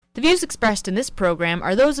The views expressed in this program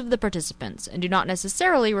are those of the participants and do not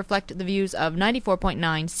necessarily reflect the views of 94.9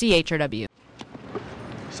 CHRW.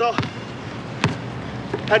 So,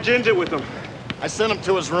 how'd you end it with him? I sent him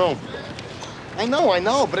to his room. I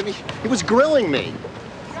know, but I mean, he was grilling me.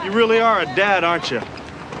 You really are a dad, aren't you?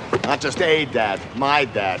 Not just a dad, my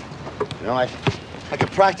dad. You know, I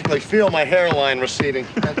could practically feel my hairline receding.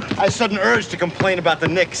 I had a sudden urge to complain about the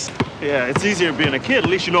Knicks. Yeah, it's easier being a kid. At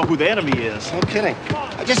least you know who the enemy is. No kidding.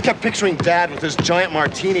 I just kept picturing Dad with his giant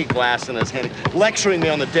martini glass in his hand, lecturing me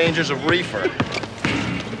on the dangers of reefer.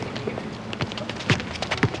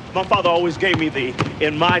 My father always gave me the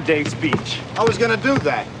 "in my day" speech. I was gonna do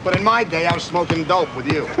that, but in my day, I was smoking dope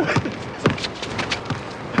with you.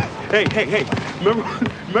 Hey,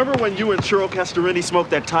 remember when you and Cheryl Castorini smoked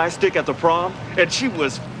that Thai stick at the prom? And she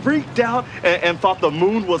was freaked out and thought the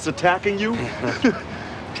moon was attacking you?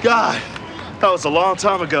 God, that was a long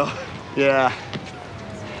time ago. Yeah.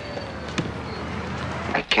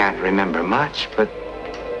 I can't remember much, but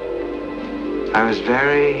I was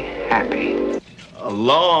very happy. A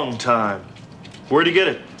long time. Where'd you get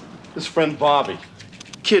it? His friend Bobby.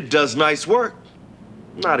 Kid does nice work.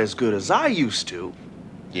 Not as good as I used to.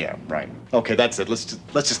 Yeah, right. Okay, that's it. Let's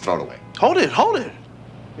just throw it away. Hold it.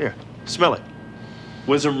 Here, smell it.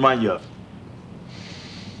 What does it remind you of?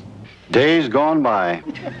 Days gone by.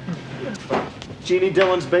 Jeannie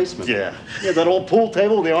Dillon's basement. Yeah. Yeah, that old pool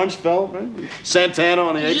table, the orange felt, right? Santana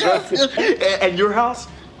on the apron. Yes. And your house?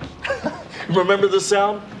 Remember the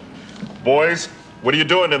sound? Boys, what are you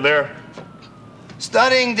doing in there?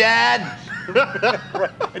 Studying, Dad.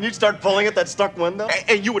 Right. And you'd start pulling at that stuck window.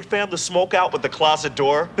 And you would fan the smoke out with the closet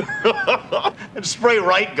door? And spray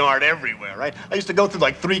Right Guard everywhere, right? I used to go through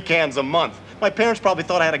like 3 cans a month. My parents probably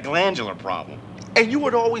thought I had a glandular problem. And you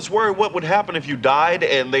would always worry what would happen if you died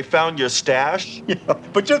and they found your stash? Yeah,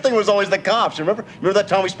 but your thing was always the cops, remember? Remember that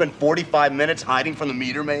time we spent 45 minutes hiding from the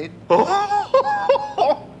meter maid?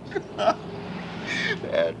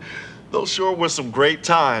 Man, those sure were some great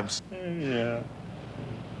times. Yeah.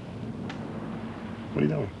 What are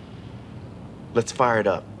you doing? Let's fire it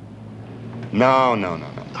up. No.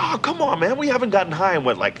 Oh, come on, man. We haven't gotten high in,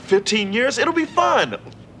 like 15 years? It'll be fun.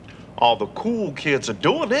 All the cool kids are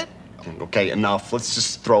doing it. Okay, enough. Let's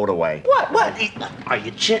just throw it away. What? Are you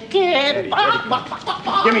chicken? Eddie.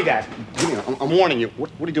 Give me that. Give me that. I'm warning you. What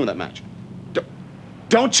are you doing with that match?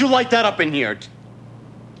 Don't you light that up in here.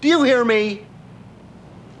 Do you hear me?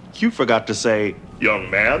 You forgot to say, Young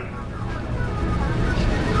man?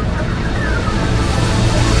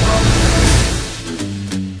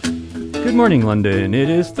 Good morning, London. It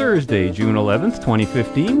is Thursday, June 11th,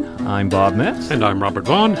 2015. I'm Bob Metz. And I'm Robert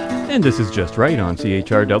Vaughn. And this is Just Right on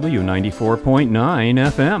CHRW 94.9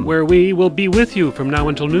 FM. Where we will be with you from now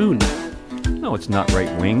until noon. No, it's not right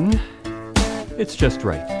wing. It's just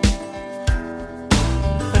right.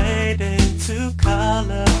 Fade into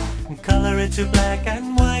color, and color into black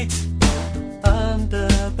and white. Under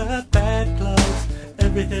the bedclothes,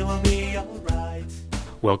 everything will be alright.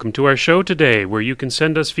 Welcome to our show today, where you can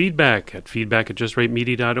send us feedback at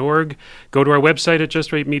feedback@justrightmedia.org. Go to our website at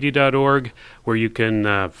justrightmedia.org, where you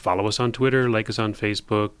can follow us on Twitter, like us on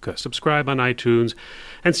Facebook, subscribe on iTunes,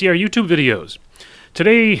 and see our YouTube videos.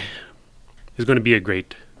 Today is going to be a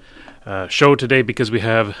great show today because we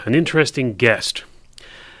have an interesting guest.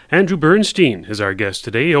 Andrew Bernstein is our guest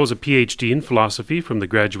today. He holds a Ph.D. in philosophy from the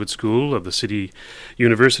Graduate School of the City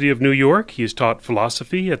University of New York. He has taught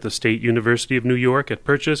philosophy at the State University of New York at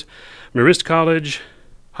Purchase, Marist College,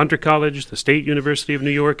 Hunter College, the State University of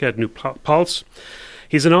New York at New Paltz.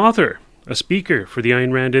 He's an author, a speaker for the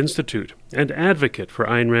Ayn Rand Institute, and advocate for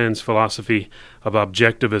Ayn Rand's philosophy of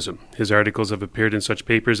objectivism. His articles have appeared in such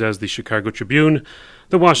papers as the Chicago Tribune,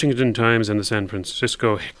 the Washington Times, and the San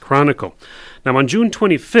Francisco Chronicle. Now, on June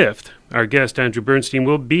 25th, our guest, Andrew Bernstein,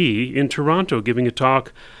 will be in Toronto giving a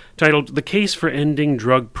talk titled The Case for Ending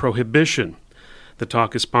Drug Prohibition. The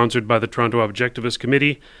talk is sponsored by the Toronto Objectivist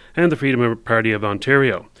Committee and the Freedom Party of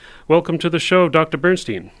Ontario. Welcome to the show, Dr.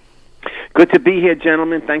 Bernstein. Good to be here,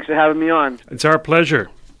 gentlemen. Thanks for having me on. It's our pleasure.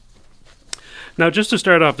 Now, just to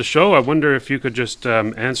start off the show, I wonder if you could just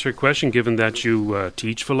answer a question, given that you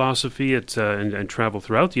teach philosophy and travel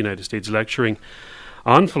throughout the United States lecturing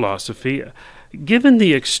on philosophy. Given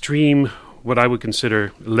the extreme, what I would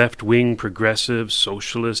consider left-wing, progressive,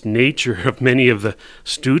 socialist nature of many of the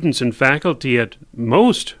students and faculty at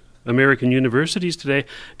most American universities today,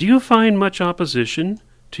 do you find much opposition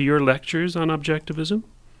to your lectures on objectivism?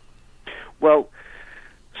 Well,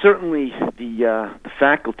 certainly the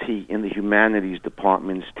faculty in the humanities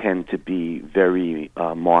departments tend to be very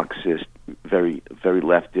Marxist, very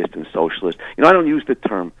leftist and socialist. You know, I don't use the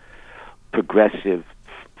term progressive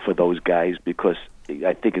for those guys, because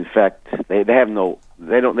I think, in fact, they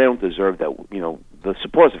don't deserve that. The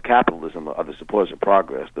supporters of capitalism are the supporters of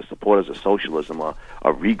progress. The supporters of socialism are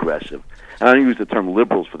regressive. And I don't use the term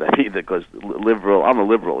liberals for that either, because I'm a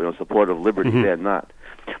liberal, supporter of liberty. They're not.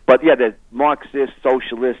 But yeah, they're Marxists,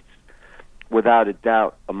 socialists, without a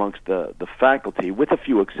doubt, amongst the faculty, with a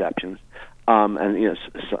few exceptions. And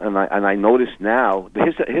I notice now.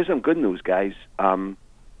 Here's some good news, guys.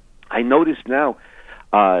 I notice now,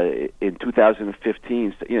 in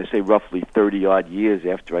 2015, say roughly 30-odd years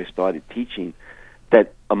after I started teaching,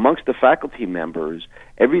 that amongst the faculty members,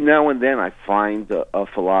 every now and then I find a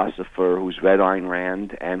philosopher who's read Ayn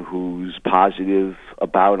Rand and who's positive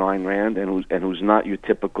about Ayn Rand and who's not your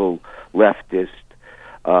typical leftist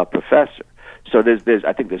professor. So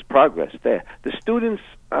I think there's progress there. The students,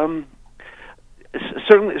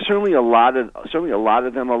 certainly a lot of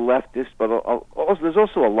them are leftists, but there's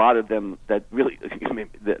also a lot of them that really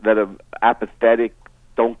that are apathetic,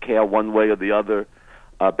 don't care one way or the other,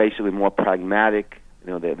 basically more pragmatic.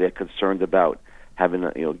 They're concerned about having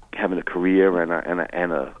a career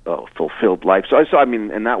and a fulfilled life. So I mean,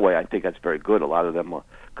 in that way, I think that's very good. A lot of them are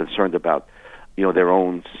concerned about their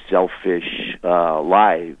own selfish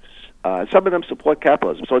lives. Some of them support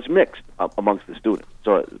capitalism, so it's mixed amongst the students.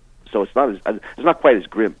 So it's not quite as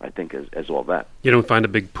grim, I think, as all that. You don't find a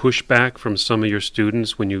big pushback from some of your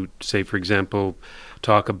students when you, say, for example,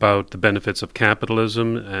 talk about the benefits of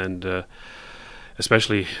capitalism, and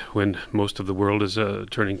especially when most of the world is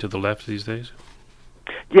turning to the left these days?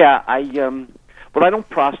 Yeah, I don't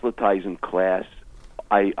proselytize in class.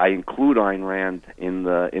 I include Ayn Rand in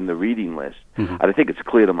the reading list. And I think it's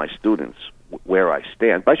clear to my students where I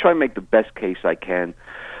stand. But I try to make the best case I can.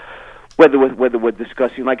 Whether we're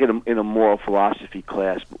discussing, like in a moral philosophy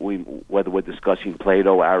class, whether we're discussing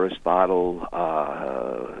Plato, Aristotle,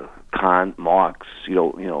 Kant, Marx,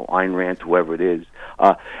 Ayn Rand, whoever it is,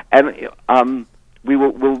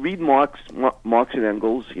 we'll read Marx and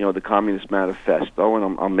Engels, the Communist Manifesto,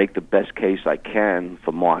 and I'll make the best case I can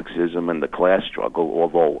for Marxism and the class struggle.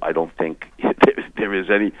 Although I don't think there is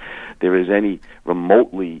any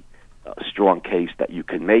remotely strong case that you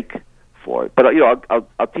can make for it. But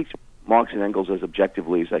I'll teach Marx and Engels as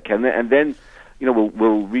objectively as I can, and then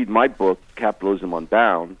we'll read my book, Capitalism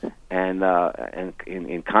Unbound, and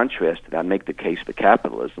in contrast to that, make the case for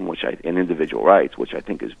capitalism, and individual rights, which I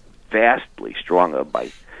think is vastly stronger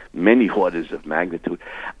by many orders of magnitude.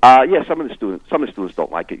 Some of the students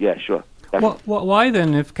don't like it. Yeah, sure. Well, why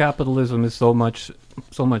then, if capitalism is so much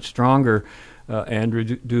stronger, Andrew,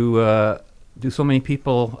 do so many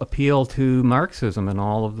people appeal to Marxism and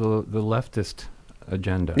all of the leftist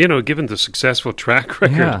agenda? Given the successful track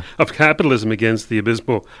record of capitalism against the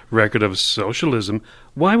abysmal record of socialism,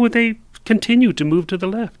 why would they continue to move to the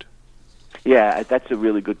left? Yeah, that's a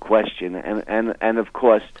really good question, and of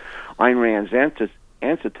course, Ayn Rand's answer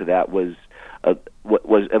to that was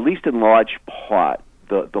at least in large part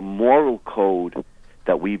the moral code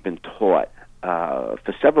that we've been taught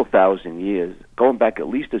for several thousand years, going back at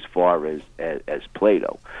least as far as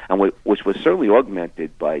Plato, and which was certainly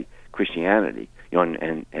augmented by Christianity,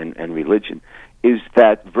 and religion, is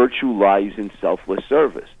that virtue lies in selfless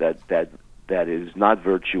service. That is not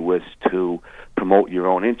virtuous to promote your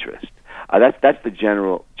own interest. That's the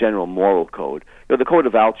general moral code. The code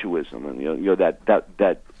of altruism, and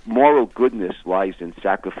that moral goodness lies in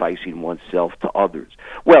sacrificing oneself to others.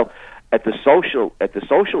 Well, at the social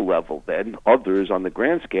level, then others on the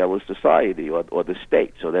grand scale is society or the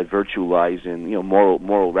state. So that virtue lies in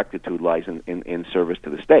moral rectitude lies in service to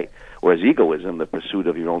the state. Whereas egoism, the pursuit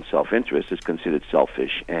of your own self-interest, is considered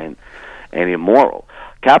selfish and immoral.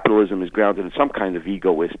 Capitalism is grounded in some kind of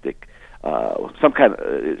egoistic.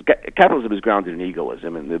 Capitalism is grounded in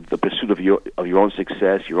egoism and the pursuit of your own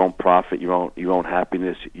success, your own profit, your own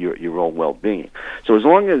happiness, your own well-being. So as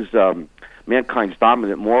long as mankind's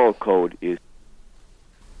dominant moral code is.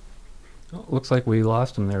 Oh, looks like we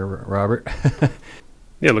lost him there, Robert.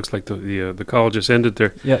 Yeah, it looks like the call just ended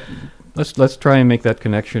there. Yeah, let's try and make that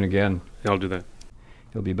connection again. I'll do that.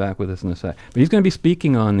 He'll be back with us in a sec. But he's going to be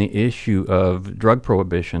speaking on the issue of drug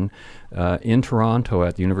prohibition in Toronto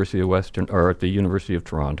at the University of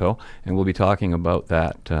Toronto, and we'll be talking about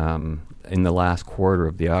that in the last quarter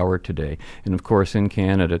of the hour today. And of course, in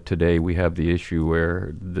Canada today, we have the issue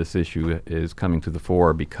where this issue is coming to the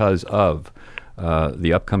fore because of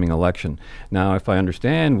the upcoming election. Now, if I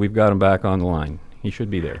understand, we've got him back on the line. He should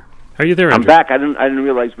be there. Are you there, Andrew? I'm back. I didn't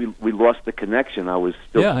realize we lost the connection. I was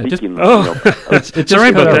still speaking. It's sorry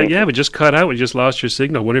about that. Yeah, we just cut out. We just lost your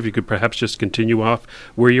signal. I wonder if you could perhaps just continue off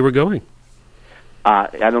where you were going.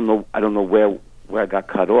 I don't know where I got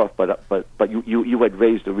cut off. But you had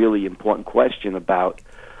raised a really important question about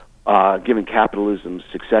given capitalism's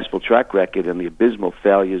successful track record and the abysmal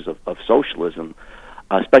failures of socialism,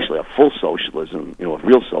 especially a full socialism, of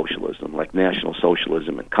real socialism like National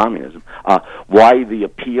Socialism and communism, why the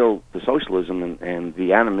appeal to socialism and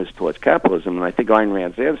the animus towards capitalism. And I think Ayn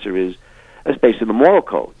Rand's answer is based in the moral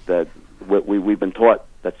code, that we've been taught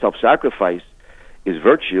that self-sacrifice is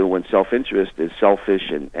virtue and self-interest is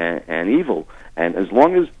selfish and evil. And as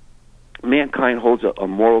long as mankind holds a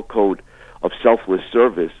moral code of selfless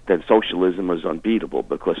service, then socialism is unbeatable,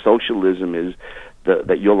 because socialism is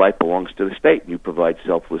that your life belongs to the state and you provide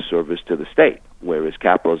selfless service to the state, whereas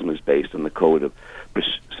capitalism is based on the code of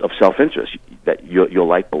self-interest, that your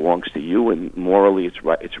life belongs to you, and morally it's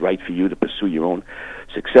right for you to pursue your own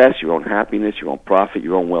success, your own happiness, your own profit,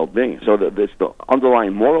 your own well-being. So it's the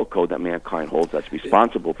underlying moral code that mankind holds that's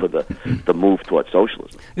responsible for the move towards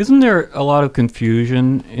socialism. Isn't there a lot of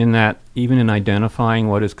confusion in that, even in identifying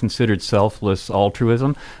what is considered selfless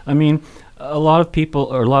altruism? I mean, a lot of people,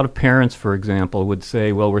 or a lot of parents, for example, would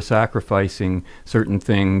say, well, we're sacrificing certain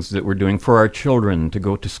things that we're doing for our children to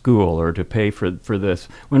go to school or to pay for this,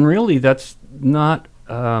 when really that's not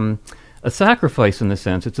a sacrifice in the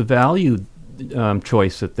sense. It's a value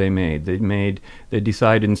choice that they made. They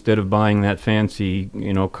decided, instead of buying that fancy,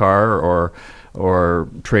 car or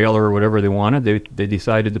trailer or whatever they wanted, they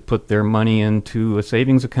decided to put their money into a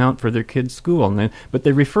savings account for their kids' school, but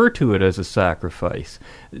they refer to it as a sacrifice.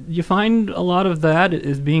 You find a lot of that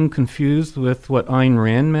is being confused with what Ayn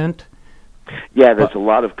Rand meant? Yeah, there's a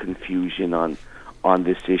lot of confusion on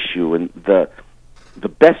this issue, and the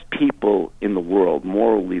best people in the world,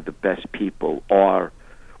 morally the best people, are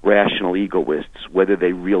rational egoists, whether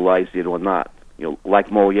they realize it or not. Like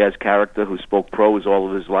Molière's character, who spoke prose all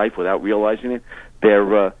of his life without realizing it,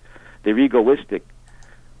 they're egoistic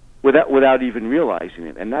without even realizing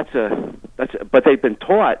it, and but they've been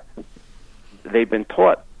taught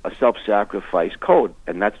a self-sacrifice code,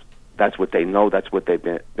 and that's what they know, that's what they've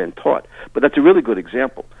been taught. But that's a really good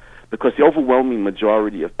example, because the overwhelming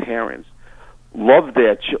majority of parents love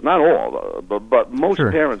their children, not all, but most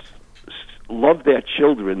Sure. parents love their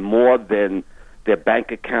children more than their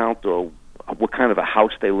bank account or what kind of a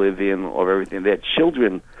house they live in or everything. Their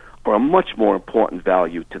children are a much more important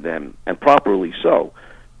value to them, and properly so,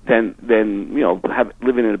 than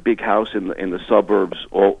living in a big house in the suburbs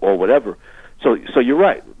or whatever. So you're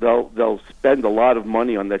right. They'll spend a lot of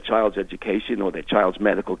money on their child's education or their child's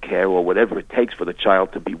medical care or whatever it takes for the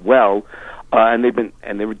child to be well, and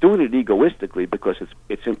they were doing it egoistically because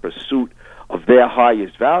it's in pursuit of their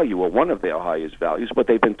highest value or one of their highest values. But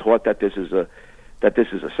they've been taught that this is a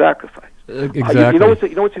sacrifice. Exactly. You know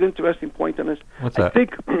what's an interesting point on this? What's that? I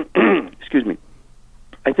think, excuse me,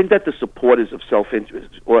 I think that the supporters of self-interest,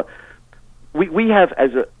 or we have,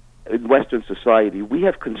 in Western society, we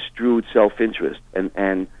have construed self-interest,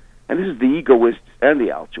 and this is the egoists and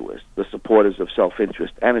the altruists, the supporters of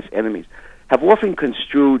self-interest and its enemies, have often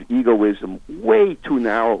construed egoism way too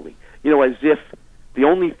narrowly, as if the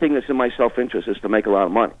only thing that's in my self-interest is to make a lot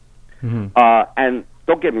of money. Mm-hmm. And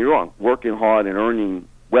don't get me wrong, working hard and earning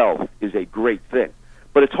wealth is a great thing,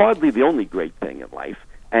 but it's hardly the only great thing in life,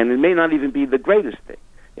 and it may not even be the greatest thing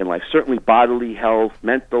in life. Certainly bodily health,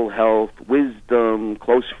 mental health, wisdom,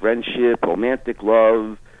 close friendship, romantic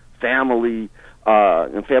love, family,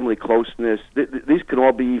 and family closeness. These can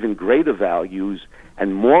all be even greater values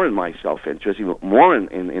and more in my self-interest, even more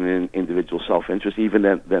in individual self-interest, even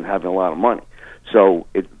than having a lot of money. So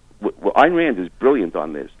Ayn Rand is brilliant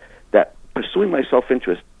on this, that pursuing my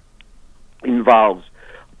self-interest involves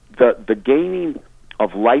the gaining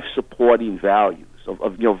of life-supporting values,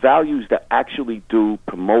 of values that actually do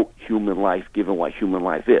promote human life, given what human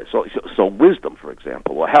life is. So wisdom, for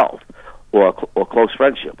example, or health, or close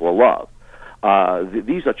friendship, or love.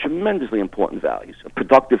 These are tremendously important values. A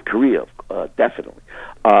productive career, definitely.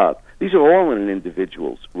 These are all in an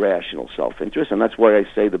individual's rational self-interest, and that's why I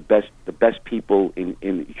say the best people in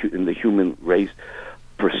the human race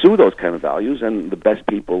pursue those kind of values, and the best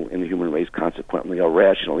people in the human race, consequently, are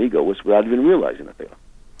rational egoists without even realizing that they are.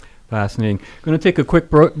 Fascinating. Going to take a quick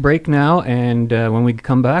break now, and when we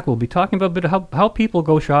come back, we'll be talking about a bit how people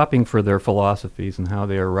go shopping for their philosophies and how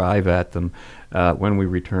they arrive at them when we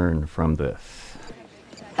return from this.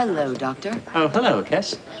 Hello, Doctor. Oh, hello,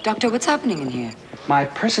 Kes. Doctor, what's happening in here? My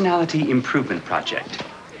personality improvement project.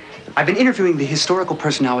 I've been interviewing the historical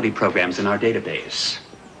personality programs in our database.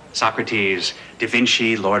 Socrates, Da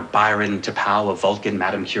Vinci, Lord Byron, T'Pau, Vulcan,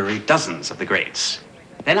 Madame Curie, dozens of the greats.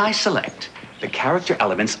 Then I select the character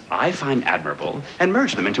elements I find admirable and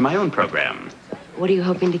merge them into my own program. What are you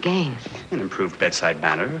hoping to gain? An improved bedside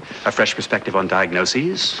manner, a fresh perspective on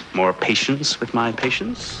diagnoses, more patience with my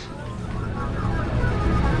patients.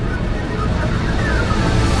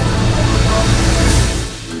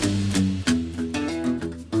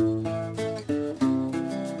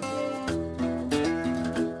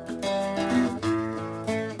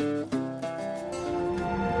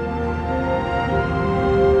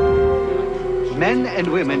 Men and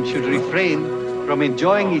women should refrain from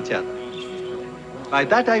enjoying each other. By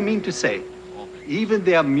that I mean to say, even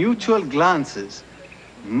their mutual glances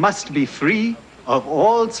must be free of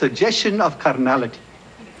all suggestion of carnality.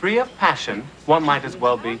 Free of passion, one might as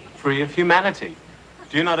well be free of humanity.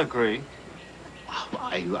 Do you not agree?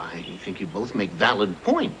 I think you both make valid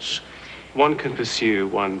points. One can pursue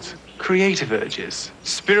one's creative urges,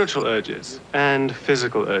 spiritual urges, and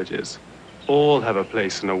physical urges. All have a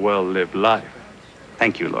place in a well-lived life.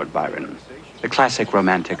 Thank you, Lord Byron. The classic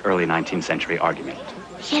romantic early 19th century argument.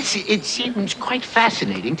 Yes, it seems quite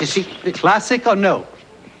fascinating to see... Classic or no,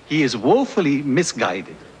 he is woefully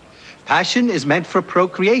misguided. Passion is meant for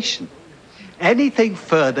procreation. Anything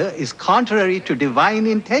further is contrary to divine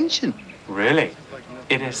intention. Really?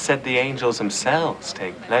 It is said the angels themselves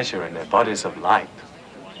take pleasure in their bodies of light.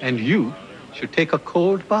 And you should take a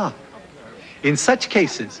cold bath. In such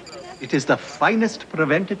cases, it is the finest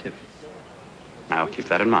preventative. I'll keep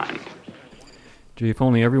that in mind. Gee, if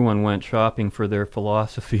only everyone went shopping for their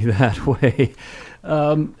philosophy that way.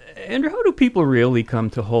 Andrew, how do people really come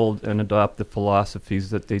to hold and adopt the philosophies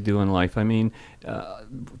that they do in life? I mean,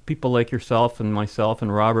 people like yourself and myself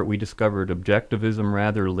and Robert, we discovered objectivism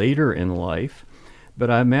rather later in life. But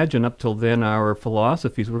I imagine up till then our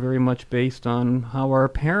philosophies were very much based on how our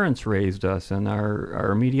parents raised us and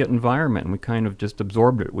our immediate environment. And we kind of just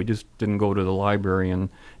absorbed it. We just didn't go to the library and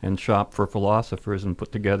shop for philosophers and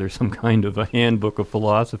put together some kind of a handbook of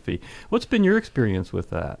philosophy. What's been your experience with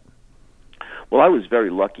that? Well, I was very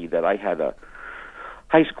lucky that I had a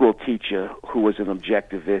high school teacher who was an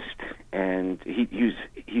objectivist, and he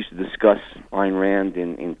used to discuss Ayn Rand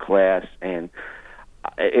in class, and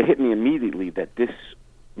it hit me immediately that this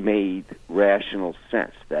made rational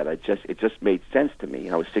sense, that it just made sense to me.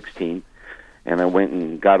 I was 16, and I went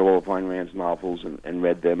and got all of Ayn Rand's novels and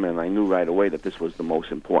read them, and I knew right away that this was the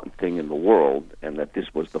most important thing in the world, and that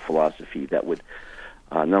this was the philosophy that would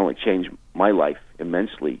not only change my life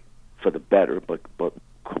immensely for the better, but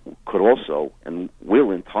could also, and will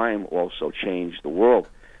in time also, change the world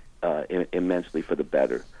immensely for the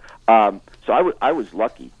better. So I was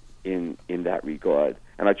lucky in that regard,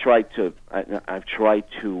 and I've tried to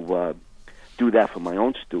do that for my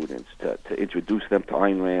own students, to introduce them to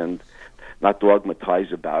Ayn Rand, not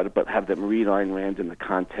dogmatize about it, but have them read Ayn Rand in the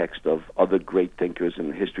context of other great thinkers in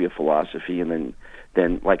the history of philosophy, and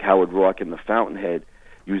then like Howard Roark in The Fountainhead,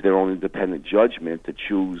 use their own independent judgment to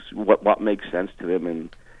choose what makes sense to them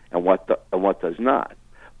and what does not.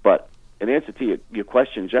 But in answer to your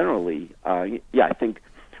question generally, yeah, I think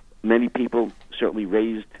many people certainly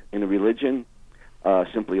raised in a religion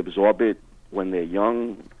simply absorb it when they're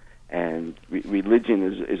young, and religion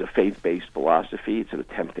is a faith-based philosophy. It's an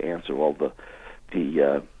attempt to answer all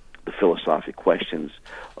the philosophic questions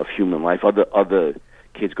of human life. Other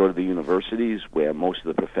kids go to the universities where most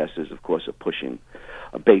of the professors, of course, are pushing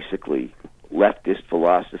basically leftist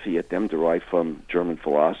philosophy at them, derived from German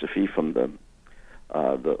philosophy, from the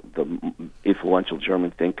influential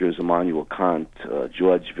German thinkers Immanuel Kant,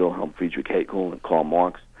 George Wilhelm Friedrich Hegel, and Karl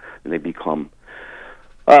Marx, and they become,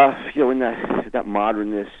 in that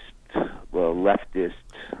modernist, leftist,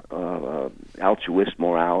 altruist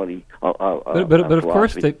morality. But of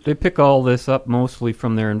course, they pick all this up mostly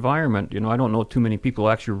from their environment. I don't know too many people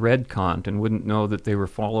actually read Kant and wouldn't know that they were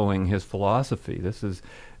following his philosophy.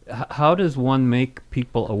 How does one make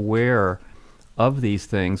people aware of these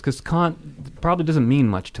things? Because Kant probably doesn't mean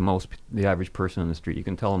much to the average person in the street. You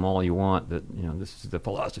can tell them all you want that this is the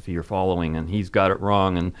philosophy you're following, and he's got it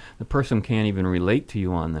wrong, and the person can't even relate to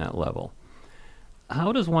you on that level.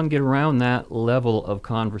 How does one get around that level of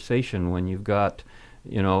conversation when you've got,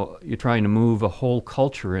 you're trying to move a whole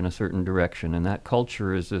culture in a certain direction, and that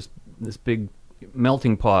culture is this big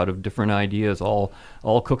melting pot of different ideas all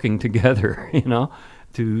cooking together,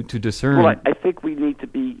 to discern. Well, I think we need to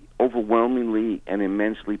be overwhelmingly and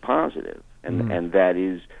immensely positive, and that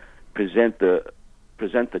is present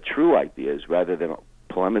the true ideas rather than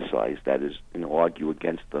polemicize, that is, argue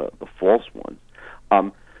against the false ones.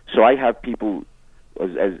 So I have people,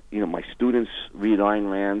 as my students read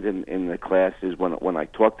Ayn Rand in the classes. When I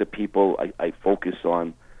talk to people, I focus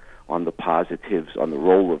on the positives, on the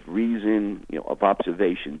role of reason, of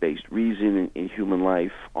observation-based reason in human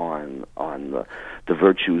life, on the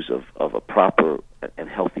virtues of a proper and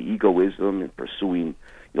healthy egoism and pursuing,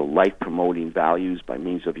 life-promoting values by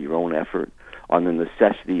means of your own effort, on the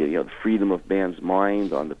necessity of the freedom of man's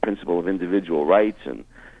mind, on the principle of individual rights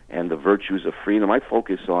and the virtues of freedom. I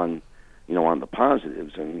focus on the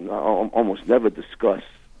positives, and almost never discuss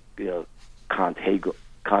Kant,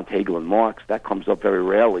 Hegel, and Marx. That comes up very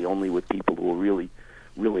rarely, only with people who are really,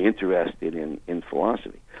 really interested in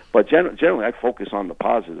philosophy. But generally, I focus on the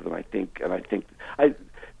positive, and I think,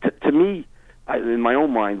 to me, in my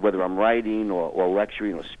own mind, whether I'm writing or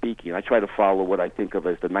lecturing or speaking, I try to follow what I think of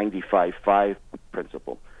as the 95-5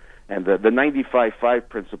 principle. And the 95-5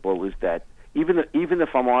 principle is that even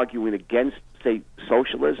if I'm arguing against, say,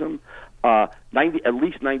 socialism, at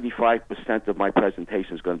least 95% of my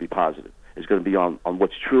presentation is going to be positive. It's going to be on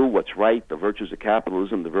what's true, what's right, the virtues of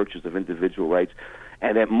capitalism, the virtues of individual rights,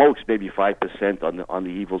 and at most maybe 5% on the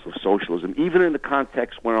evils of socialism, even in the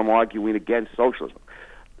context where I'm arguing against socialism.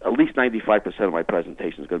 At least 95% of my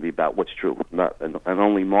presentation is going to be about what's true, and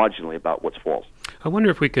only marginally about what's false. I wonder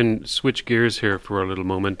if we can switch gears here for a little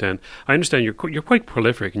moment. And I understand you're quite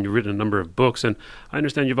prolific, and you've written a number of books. And I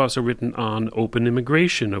understand you've also written on open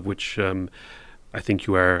immigration, of which I think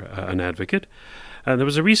you are an advocate. There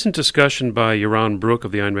was a recent discussion by Yaron Brook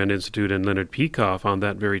of the Ayn Rand Institute and Leonard Peikoff on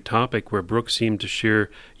that very topic, where Brook seemed to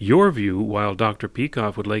share your view, while Dr.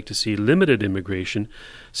 Peikoff would like to see limited immigration,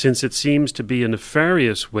 since it seems to be a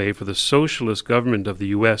nefarious way for the socialist government of the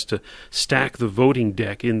U.S. to stack the voting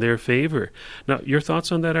deck in their favor. Now, your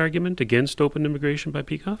thoughts on that argument against open immigration by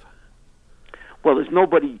Peikoff? Well, there's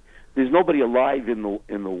nobody alive in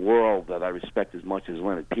the world that I respect as much as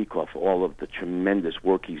Leonard Peikoff for all of the tremendous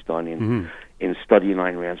work he's done in studying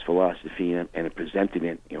Ayn Rand's philosophy and presenting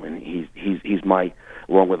it. And he's my,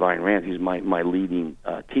 along with Ayn Rand, he's my leading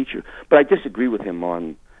teacher. But I disagree with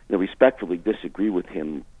him respectfully disagree with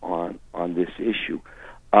him on this issue.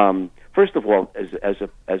 First of all, as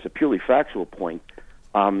a purely factual point,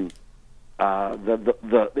 the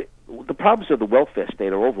problems of the welfare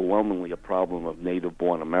state are overwhelmingly a problem of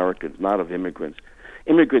native-born Americans, not of immigrants.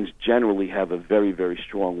 Immigrants generally have a very, very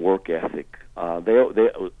strong work ethic.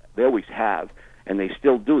 They always have, and they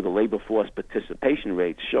still do. The labor force participation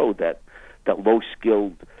rates show that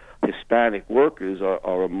low-skilled Hispanic workers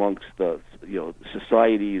are amongst the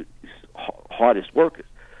society's hardest workers.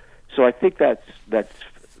 So I think that's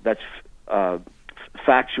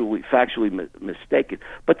factually mistaken.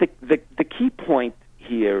 But the key point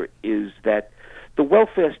here is that the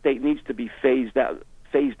welfare state needs to be phased out,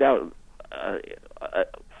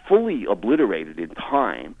 fully obliterated in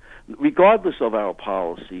time, regardless of our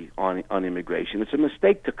policy on immigration. It's a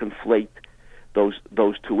mistake to conflate those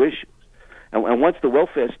two issues. And once the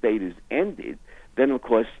welfare state is ended, then of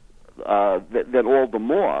course, then all the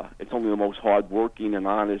more, it's only the most hardworking and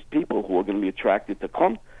honest people who are going to be attracted to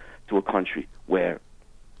come to a country where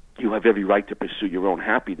you have every right to pursue your own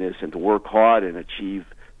happiness and to work hard and achieve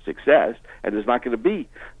success, and there's not going to be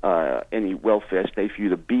any welfare state for you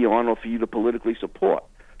to be on or for you to politically support.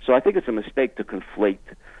 So I think it's a mistake to conflate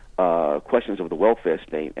questions of the welfare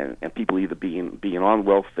state and people either being on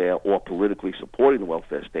welfare or politically supporting the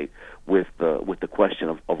welfare state with the question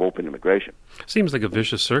of open immigration. Seems like a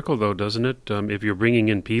vicious circle, though, doesn't it? If you're bringing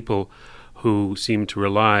in people who seem to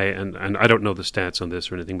rely, and I don't know the stats on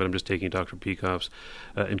this or anything, but I'm just taking Dr. Peikoff's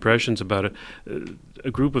impressions about it,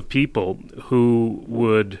 a group of people who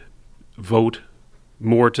would vote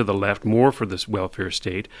more to the left, more for this welfare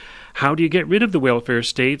state. How do you get rid of the welfare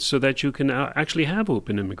state so that you can actually have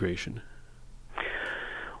open immigration?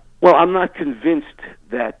 Well, I'm not convinced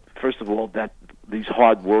that, first of all, that these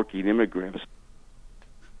hard-working immigrants...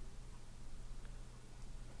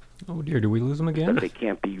 Oh dear, do we lose them again? That they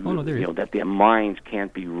can't be, that their minds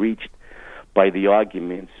can't be reached by the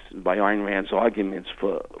arguments, by Ayn Rand's arguments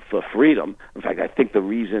for freedom. In fact, I think the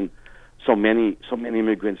reason so many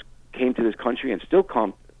immigrants came to this country and still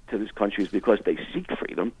come to this country is because they seek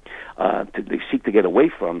freedom. They seek to get away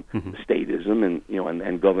from statism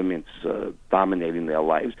and governments dominating their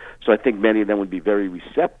lives. So I think many of them would be very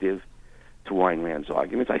receptive to Ayn Rand's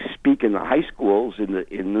arguments. I speak in the high schools in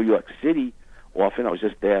New York City often. I was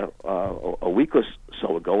just there a week or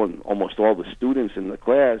so ago, and almost all the students in the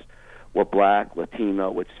class were black,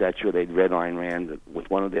 Latino, etc. They'd read Ayn Rand with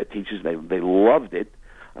one of their teachers. They loved it,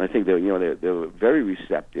 and I think they were very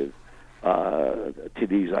receptive to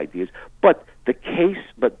these ideas. But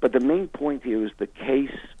the main point here is the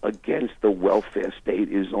case against the welfare state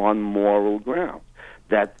is on moral grounds.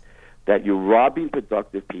 That you're robbing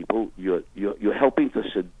productive people, you're helping to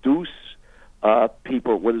seduce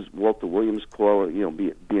people, what does Walter Williams call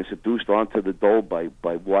it, being seduced onto the dole by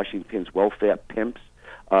Washington's welfare pimps.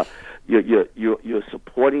 You're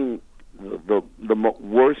supporting the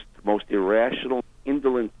worst, most irrational,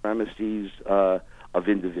 indolent premises of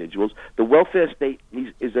individuals. The welfare state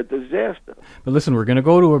is a disaster. But listen, we're going to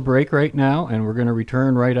go to a break right now, and we're going to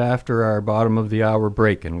return right after our bottom of the hour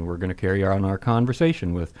break, and we're going to carry on our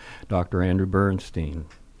conversation with Dr. Andrew Bernstein.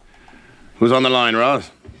 Who's on the line,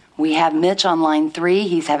 Ross? We have Mitch on line 3.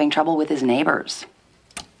 He's having trouble with his neighbors.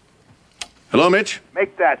 Hello, Mitch?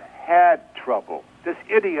 Make that had trouble. This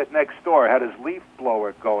idiot next door had his leaf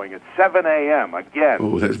blower going at 7 a.m. again.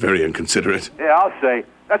 Oh, that's very inconsiderate. Yeah, I'll say.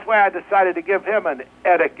 That's why I decided to give him an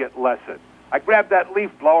etiquette lesson. I grabbed that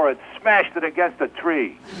leaf blower and smashed it against a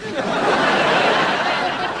tree.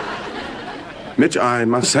 Mitch, I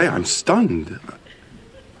must say I'm stunned.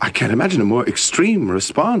 I can't imagine a more extreme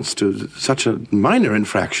response to such a minor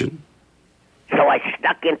infraction. So I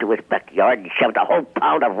snuck into his backyard and shoved a whole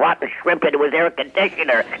pound of rotten shrimp into his air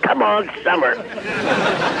conditioner. Come on, summer.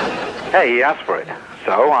 Hey, he asked for it.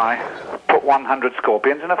 So I put 100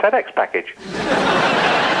 scorpions in a FedEx package.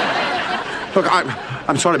 Look,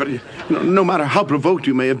 I'm sorry, but no matter how provoked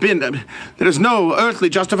you may have been, there is no earthly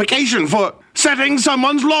justification for setting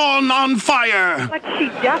someone's lawn on fire. But she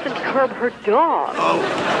doesn't curb her dog. Oh.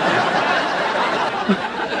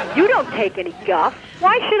 You don't take any guff.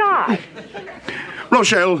 Why should I?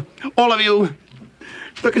 Rochelle, all of you,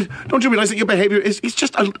 look, don't you realize that your behavior is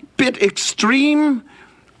just a bit extreme?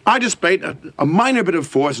 I displayed a minor bit of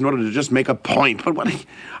force in order to just make a point, but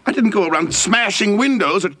I didn't go around smashing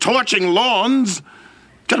windows or torching lawns.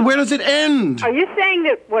 God, where does it end? Are you saying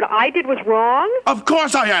that what I did was wrong? Of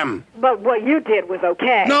course I am. But what you did was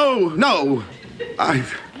okay. No.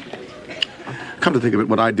 I've come to think of it,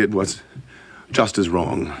 what I did was just as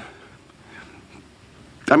wrong.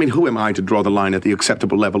 I mean, who am I to draw the line at the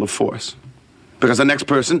acceptable level of force? Because the next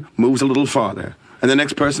person moves a little farther, and the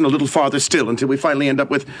next person a little farther still, until we finally end up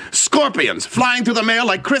with scorpions flying through the mail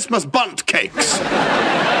like Christmas bundt cakes.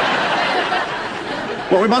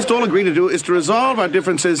 What we must all agree to do is to resolve our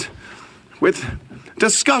differences with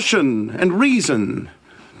discussion and reason.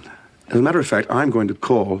 As a matter of fact, I'm going to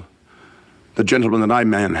call the gentleman that I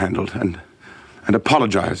manhandled and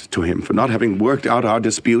apologize to him for not having worked out our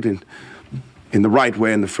dispute in the right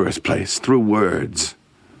way in the first place, through words.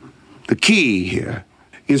 The key here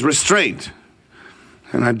is restraint.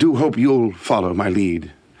 And I do hope you'll follow my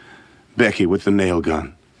lead, Becky with the nail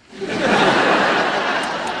gun.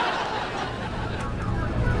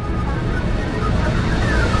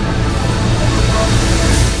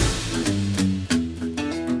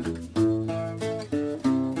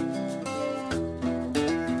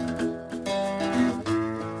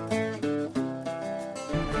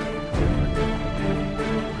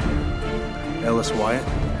 Ellis Wyatt.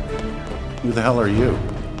 Who the hell are you?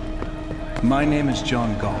 My name is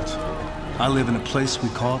John Galt. I live in a place we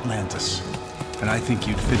call Atlantis, and I think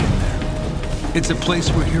you'd fit in there. It's a place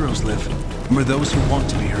where heroes live, and where those who want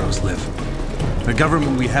to be heroes live. The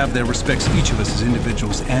government we have there respects each of us as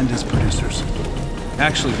individuals and as producers.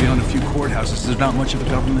 Actually, beyond a few courthouses, there's not much of a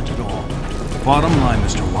government at all. Bottom line,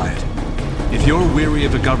 Mr. Wyatt, if you're weary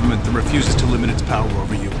of a government that refuses to limit its power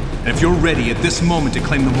over you, and if you're ready at this moment to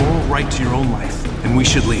claim the moral right to your own life, then we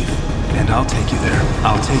should leave. And I'll take you there.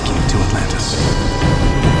 I'll take you to Atlantis.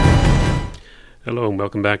 Hello and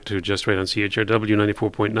welcome back to Just Right on CHRW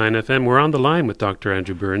 94.9 FM. We're on the line with Dr.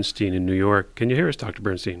 Andrew Bernstein in New York. Can you hear us, Dr.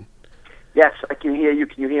 Bernstein? Yes, I can hear you.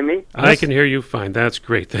 Can you hear me? I can hear you fine. That's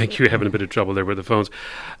great. Thank you. Having a bit of trouble there with the phones.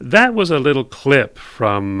 That was a little clip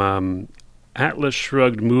from Atlas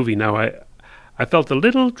Shrugged movie. Now, I felt a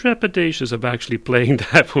little trepidatious of actually playing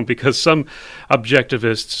that one because some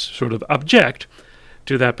objectivists sort of object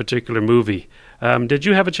to that particular movie. Did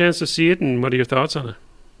you have a chance to see it, and what are your thoughts on it?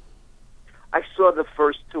 I saw the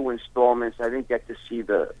first two installments. I didn't get to see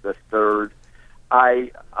the third. I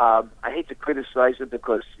hate to criticize it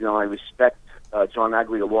because I respect John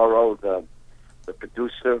Aguilera, the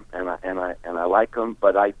producer, and I like him.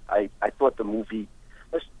 But I thought the movie,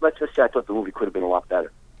 let's just say I thought the movie could have been a lot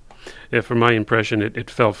better. Yeah, from my impression, it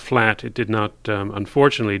fell flat. It did not,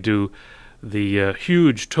 unfortunately, do the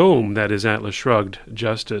huge tome that is Atlas Shrugged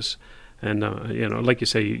justice. And, like you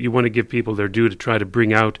say, you want to give people their due to try to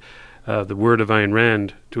bring out the word of Ayn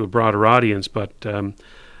Rand to a broader audience, but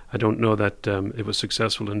I don't know that it was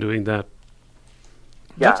successful in doing that.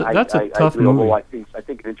 Yeah, that's a tough agree, movie. I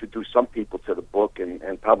think it introduced some people to the book,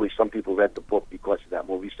 and probably some people read the book because of that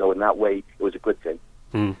movie. So in that way, it was a good thing.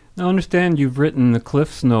 Mm. Now, I understand you've written the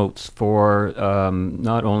Cliff's Notes for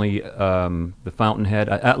not only the Fountainhead,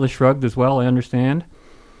 Atlas Shrugged as well, I understand?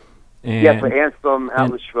 And, for Anthem,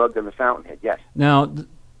 Atlas Shrugged, and The Fountainhead, yes. Now,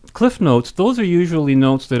 Cliff Notes, those are usually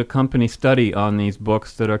notes that accompany study on these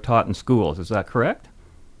books that are taught in schools. Is that correct?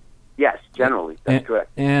 Yes, generally, that's correct.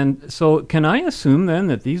 And so can I assume then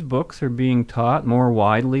that these books are being taught more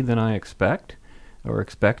widely than I expected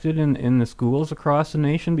in the schools across the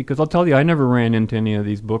nation? Because I'll tell you, I never ran into any of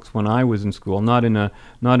these books when I was in school, not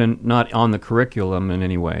on the curriculum in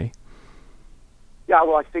any way. Yeah,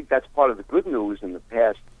 well, I think that's part of the good news. In the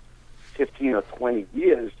past 15 or 20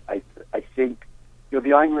 years, I think the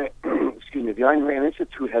Ayn Rand, the Ayn Rand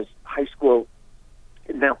Institute has high school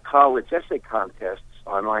and now college essay contests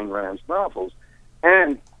on Ayn Rand's novels,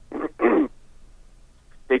 and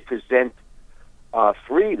they present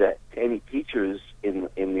free to any teachers in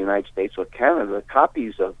the United States or Canada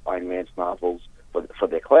copies of Ayn Rand's novels for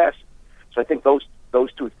their class. So I think those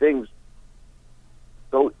two things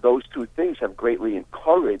have greatly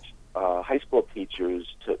encouraged high school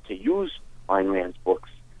teachers to use Ayn Rand's books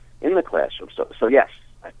in the classroom. So yes,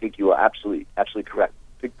 I think you are absolutely correct.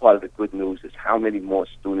 A big part of the good news is how many more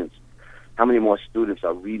students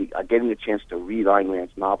are getting a chance to read Ayn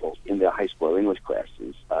Rand's novels in their high school English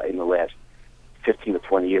classes in the last 15 to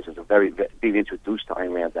 20 years. Is being introduced to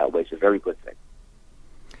Ayn Rand that way is a very good thing.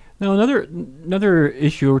 Now, another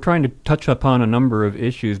issue, we're trying to touch upon a number of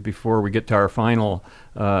issues before we get to our final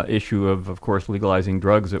issue of course, legalizing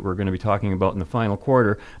drugs that we're going to be talking about in the final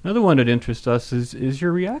quarter. Another one that interests us is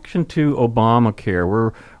your reaction to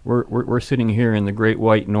Obamacare. We're sitting here in the Great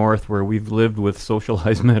White North, where we've lived with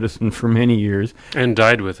socialized medicine for many years and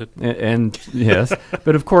died with it. And yes,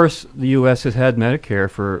 but of course, the U.S. has had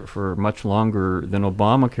Medicare for much longer than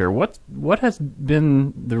Obamacare. What has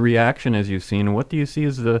been the reaction as you've seen, and what do you see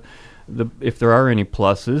as the if there are any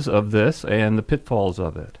pluses of this and the pitfalls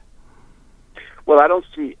of it? Well, I don't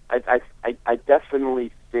see. I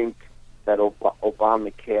definitely think that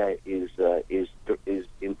Obamacare is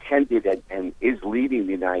intended and is leading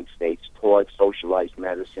the United States towards socialized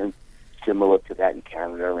medicine, similar to that in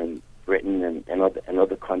Canada and Britain and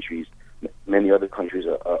other countries, many other countries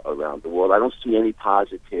around the world. I don't see any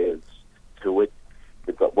positives to it.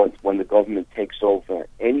 When the government takes over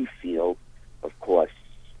any field, of course,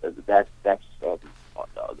 it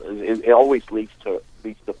always leads to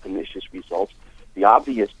pernicious results. The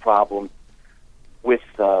obvious problem with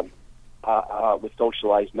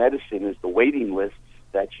socialized medicine is the waiting lists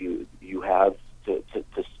that you have to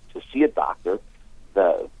see a doctor.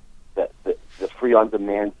 The free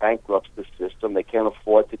on-demand bankrupts the system. They can't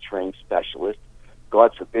afford to train specialists.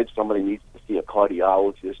 God forbid somebody needs to see a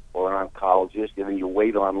cardiologist or an oncologist, and then you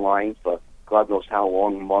wait online for God knows how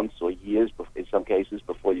long, months or years, in some cases,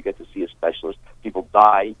 before you get to see a specialist. People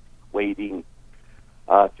die waiting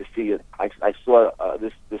to see it. I saw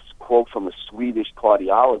this quote from a Swedish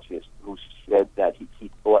cardiologist who said that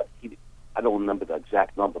he thought, I don't remember the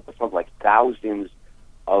exact number, but something like thousands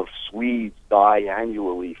of Swedes die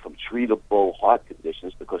annually from treatable heart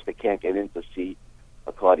conditions because they can't get in to see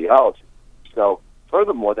a cardiologist. So,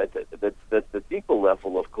 furthermore, the deeper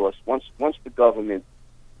level, of course, once the government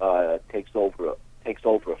takes over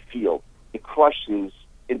a field, it crushes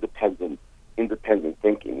independent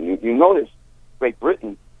thinking. You notice Great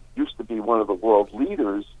Britain used to be one of the world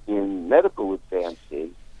leaders in medical advances,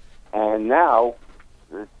 and now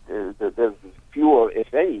there's fewer,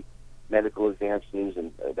 if any, medical advances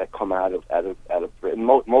that come out of Britain.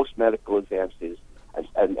 Most medical advances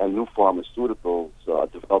and new pharmaceuticals are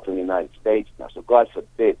developed in the United States now. So God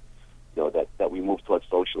forbid, that we move towards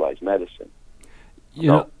socialized medicine.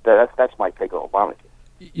 That's my take on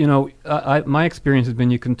Obamacare. My experience has been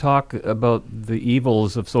you can talk about the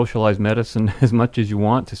evils of socialized medicine as much as you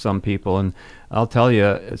want to some people, and I'll tell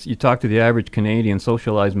you, you talk to the average Canadian,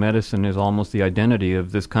 socialized medicine is almost the identity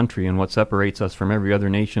of this country and what separates us from every other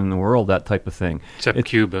nation in the world, that type of thing. Except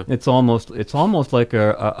Cuba. It's almost like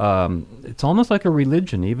a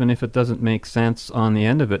religion, even if it doesn't make sense on the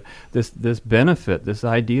end of it. This benefit, this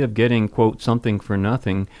idea of getting, quote, something for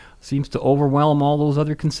nothing, seems to overwhelm all those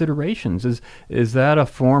other considerations. Is that a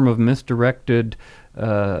form of misdirected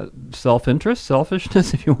self-interest,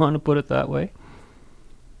 selfishness, if you want to put it that way?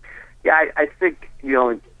 Yeah, I think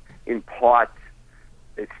in part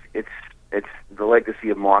it's the legacy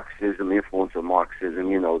of Marxism, the influence of Marxism.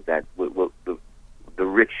 That the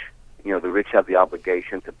rich, the rich have the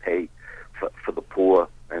obligation to pay for the poor,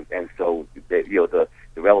 and so the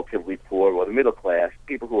relatively poor or the middle class,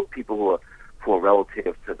 people who are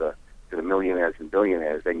relative to the millionaires and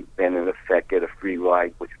billionaires, then in effect get a free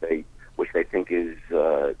ride, which they think is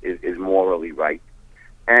morally right,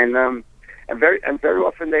 and very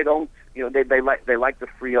often they don't. They like the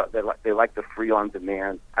free on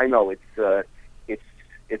demand. I know it's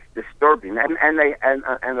it's disturbing,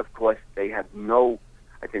 and of course they have no.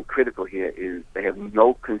 I think critical here is they have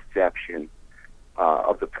no conception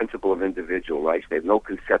of the principle of individual rights. They have no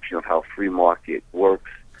conception of how free market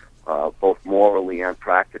works, both morally and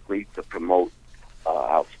practically, to promote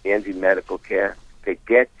outstanding medical care. They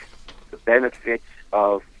get the benefits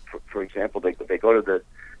of, for example, they go to the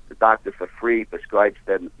doctor for free, prescribes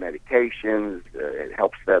them medications, it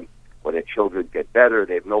helps them or their children get better.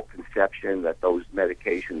 They have no conception that those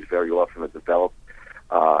medications very often are developed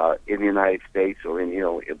in the United States or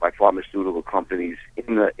by pharmaceutical companies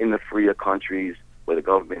in the freer countries where the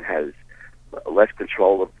government has less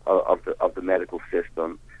control of the medical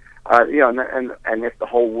system. And if the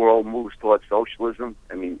whole world moves towards socialism,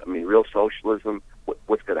 I mean real socialism,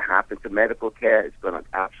 what's going to happen to medical care? It's going to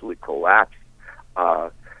absolutely collapse.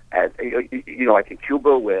 And like in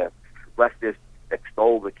Cuba, where leftists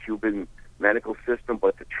extol the Cuban medical system,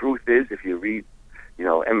 but the truth is, if you read,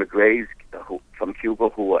 emigres from Cuba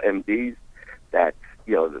who are MDs, that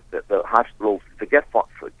the hospitals forget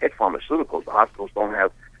pharmaceuticals. The hospitals don't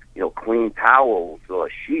have clean towels or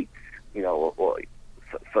sheets, or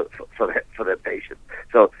for their patients.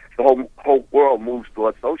 So the whole world moves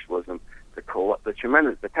towards socialism.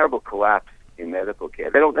 The terrible collapse in medical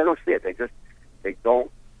care. They don't see it. They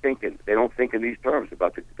don't think in these terms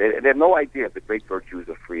about they have no idea of the great virtues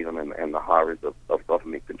of freedom and the horrors of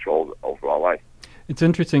government control over our life. It's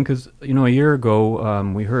interesting because, a year ago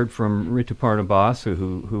we heard from Ritu Parnabasu,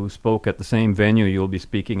 who spoke at the same venue you'll be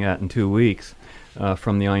speaking at in 2 weeks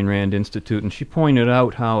from the Ayn Rand Institute, and she pointed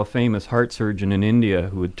out how a famous heart surgeon in India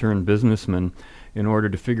who had turned businessman in order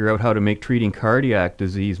to figure out how to make treating cardiac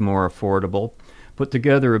disease more affordable, put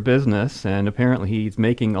together a business, and apparently he's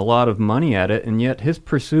making a lot of money at it, and yet his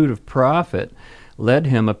pursuit of profit led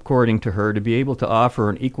him, according to her, to be able to offer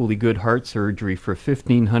an equally good heart surgery for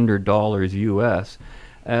 $1,500 US,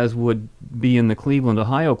 as would be in the Cleveland,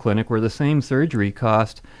 Ohio clinic, where the same surgery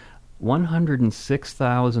cost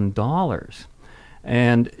 $106,000.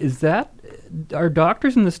 And are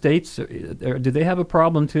doctors in the States, do they have a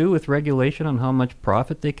problem too with regulation on how much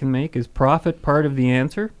profit they can make? Is profit part of the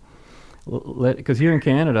answer? Because here in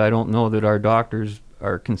Canada, I don't know that our doctors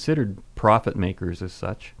are considered profit makers as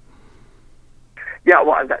such. Yeah,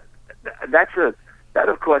 well, that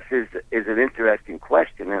of course is an interesting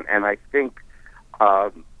question, and I think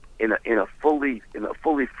in a fully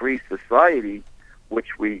free society,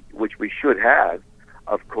 which we should have,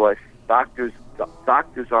 of course, doctors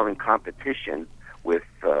are in competition with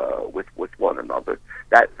one another.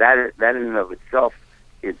 That in and of itself,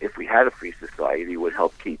 if we had a free society, would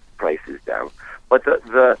help keep prices down. But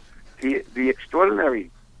the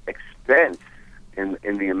extraordinary expense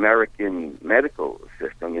in the American medical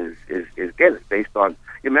system is again, it's based on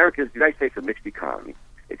the United States is a mixed economy.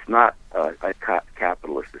 It's not a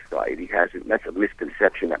capitalist society. That's a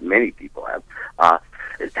misconception that many people have.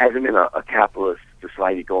 It hasn't been a capitalist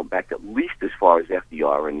society going back at least as far as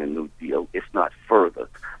FDR and the New Deal, if not further.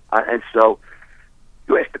 And so,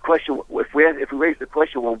 you ask the question: if we raise the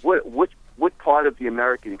question, well, what part of the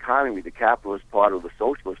American economy, the capitalist part or the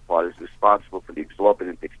socialist part, is responsible for the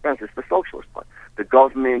exorbitant expenses? The socialist part, the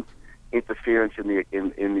government interference in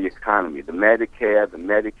the economy, the Medicare, the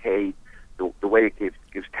Medicaid, the way it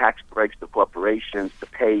gives tax breaks to corporations to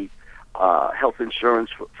pay health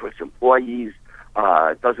insurance for its employees.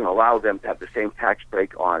 Doesn't allow them to have the same tax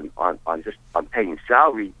break on paying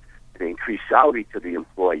salary, to increase salary to the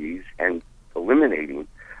employees, and eliminating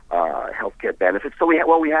healthcare benefits. So we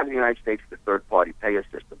have in the United States the third-party payer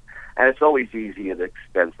system, and it's always easier to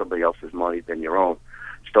spend somebody else's money than your own.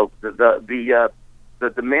 So the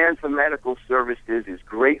demand for medical services is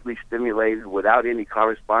greatly stimulated without any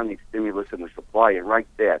corresponding stimulus in the supply, and right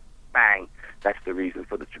there, bang, that's the reason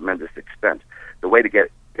for the tremendous expense. The way to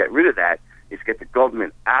get rid of that is get the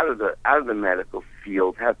government out of the medical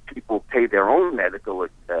field, have people pay their own medical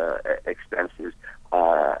expenses,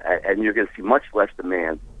 and you're going to see much less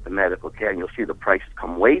demand for medical care, and you'll see the prices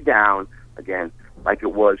come way down again, like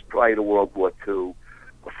it was prior to World War II,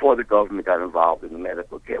 before the government got involved in the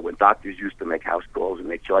medical care, when doctors used to make house calls and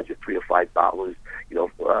they charge you $3 or $5,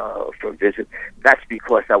 for a visit. That's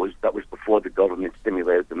because that was before the government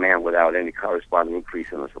stimulated demand without any corresponding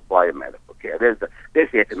increase in the supply of medical care. There's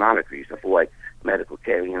the economic reason for why medical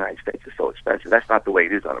care in the United States is so expensive. That's not the way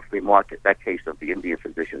it is on a free market. That case of the Indian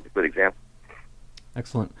physician is a good example.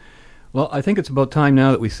 Excellent. Well, I think it's about time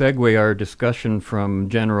now that we segue our discussion from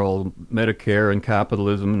general Medicare and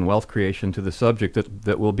capitalism and wealth creation to the subject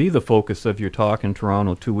that will be the focus of your talk in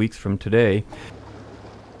Toronto 2 weeks from today.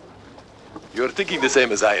 You're thinking the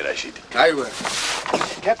same as I, Rashid. I will.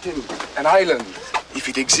 Captain, an island, if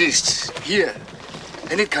it exists, here,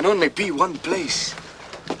 And it can only be one place.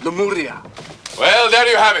 Lemuria. Well, there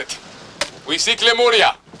you have it. We seek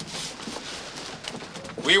Lemuria.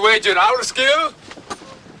 We wager our skill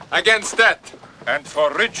against that. And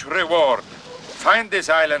for rich reward, find this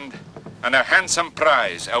island, and a handsome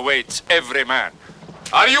prize awaits every man.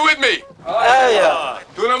 Are you with me? Aye.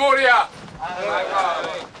 To Lemuria.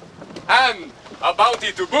 And a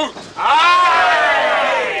bounty to boot.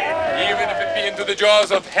 Even if it be into the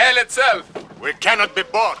jaws of hell itself. We cannot be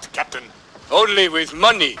bought, Captain. Only with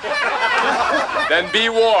money. Then be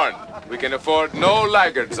warned. We can afford no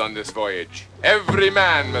laggards on this voyage. Every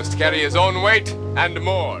man must carry his own weight and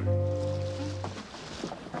more.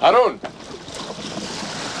 Harun,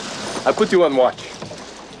 I put you on watch.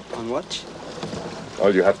 On watch?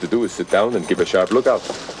 All you have to do is sit down and keep a sharp lookout.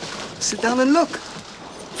 Sit down and look.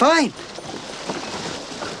 Fine.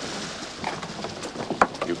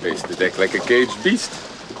 You pace the deck like a caged beast.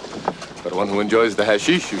 For one who enjoys the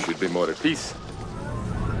hashish, you should be more at peace.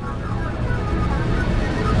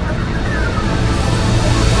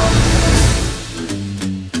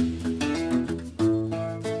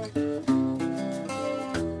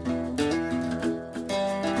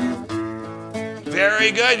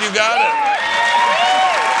 Very good, you got it.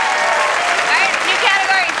 New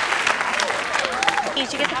category. You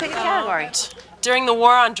get to pick a category. During the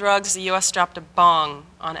war on drugs, the U.S. dropped a bong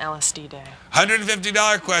on LSD Day.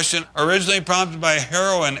 $150 question, originally prompted by a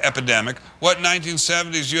heroin epidemic. What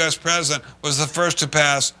 1970s U.S. president was the first to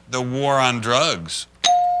pass the war on drugs?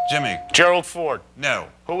 Jimmy. Gerald Ford. No.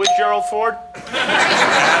 Who is Gerald Ford?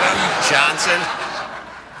 Johnson.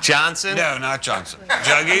 Johnson? No, not Johnson.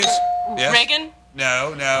 Juggies? Yes? Reagan?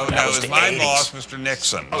 No. It was my boss, Mr.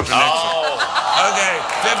 Nixon. Mr. Nixon. Oh. Okay,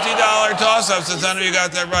 $50 toss-up, since I know you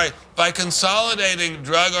got that right. By consolidating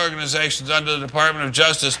drug organizations under the Department of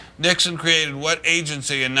Justice, Nixon created what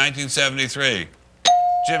agency in 1973?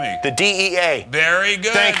 Jimmy. The DEA. Very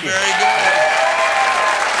good. Thank you. Very good.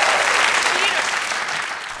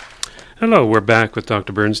 Hello, we're back with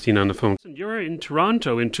Dr. Bernstein on the phone. You're in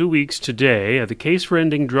Toronto in 2 weeks today. The Case for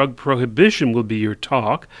Ending Drug Prohibition will be your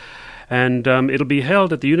talk. And it'll be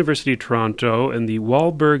held at the University of Toronto in the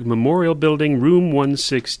Wahlberg Memorial Building, room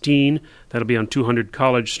 116. That'll be on 200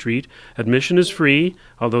 College Street. Admission is free,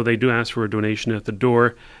 although they do ask for a donation at the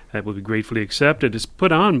door. That will be gratefully accepted. It's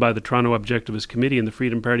put on by the Toronto Objectivist Committee and the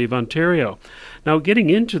Freedom Party of Ontario. Now, getting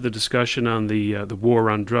into the discussion on the war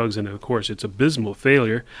on drugs, and of course its abysmal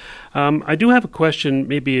failure, I do have a question,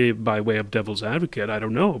 maybe by way of devil's advocate, I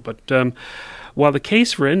don't know, but while the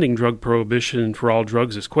case for ending drug prohibition for all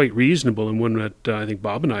drugs is quite reasonable and one that I think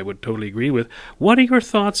Bob and I would totally agree with, what are your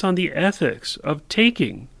thoughts on the ethics of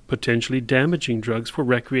taking potentially damaging drugs for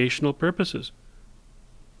recreational purposes?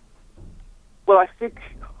 Well, I think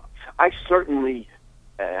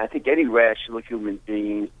any rational human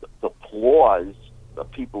being applauds the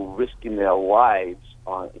people risking their lives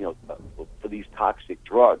on, for these toxic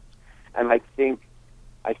drugs, and I think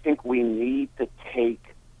we need to take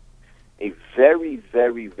a very,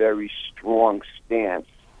 very, very strong stance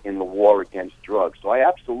in the war against drugs. So I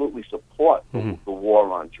absolutely support the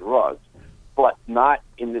war on drugs, but not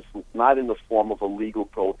in the form of a legal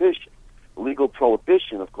prohibition. Legal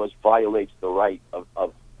prohibition, of course, violates the right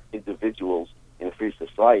of individuals in a free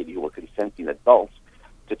society who are consenting adults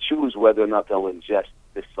to choose whether or not they'll ingest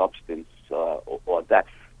this substance or that.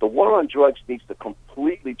 The war on drugs needs to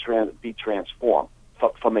completely be transformed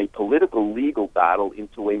from a political legal battle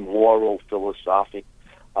into a moral, philosophic,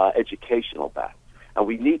 educational battle. And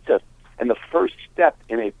we need to, and the first step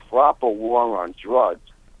in a proper war on drugs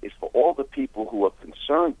is for all the people who are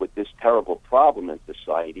concerned with this terrible problem in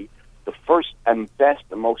society, the first and best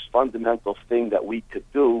and most fundamental thing that we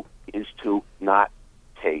could do is to not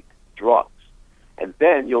take drugs. And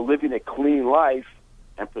then you're living a clean life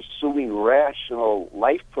and pursuing rational,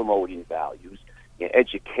 life-promoting values,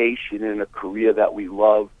 education in a career that we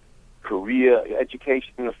love,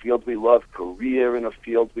 education in a field we love, career in a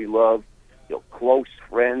field we love, close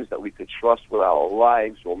friends that we could trust with our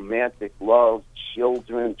lives, romantic love,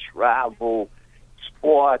 children, travel,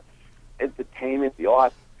 sport, entertainment, the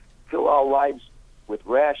arts, fill our lives with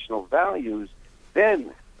rational values.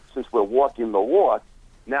 Then, since we're walking the walk,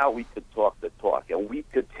 now we could talk the talk, and we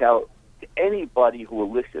could tell anybody who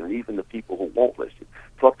will listen, and even the people who won't listen,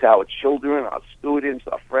 talk to our children, our students,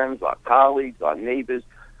 our friends, our colleagues, our neighbors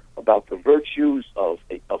about the virtues of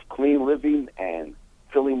clean living and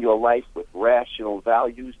filling your life with rational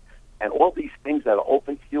values and all these things that are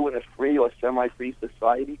open to you in a free or semi-free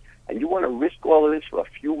society. And you want to risk all of this for a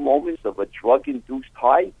few moments of a drug-induced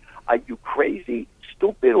high? Are you crazy,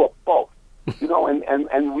 stupid, or both?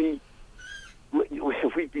 And we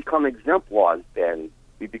become exemplars then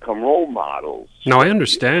we become role models. Now, I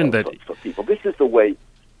understand that. For people. This is the way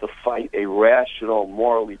to fight a rational,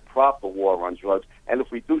 morally proper war on drugs. And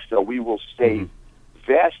if we do so, we will save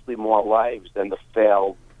vastly more lives than the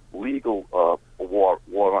failed legal war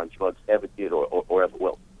on drugs ever did or ever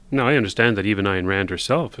will. No, I understand that even Ayn Rand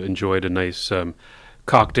herself enjoyed a nice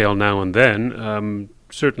cocktail now and then.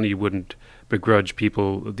 Certainly you wouldn't begrudge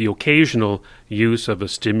people the occasional use of a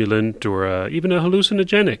stimulant or even a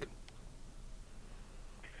hallucinogenic.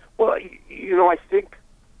 Well, I think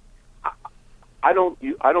I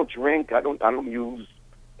don't drink. I don't use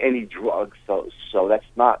any drugs. So that's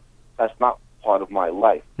not part of my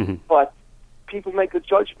life. Mm-hmm. But people make a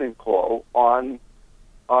judgment call on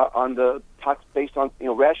the based on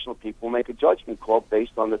rational people make a judgment call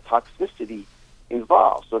based on the toxicity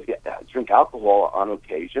involved. So if you drink alcohol on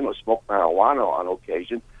occasion or smoke marijuana on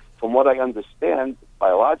occasion, from what I understand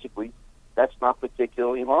biologically, that's not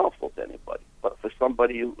particularly harmful to anybody. But for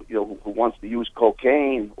somebody who wants to use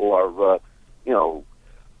cocaine or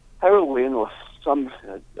heroin or some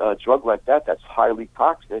drug like that that's highly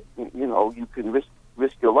toxic, you can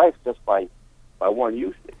risk your life just by one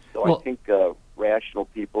usage. So I think rational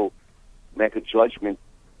people make a judgment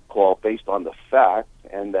call based on the fact,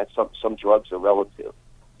 and that some drugs are relative.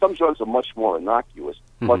 Some drugs are much more innocuous,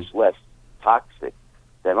 much less toxic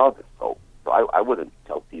than others. So I wouldn't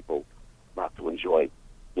tell people not to enjoy,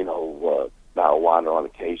 marijuana on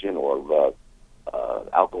occasion or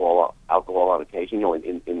alcohol on occasion.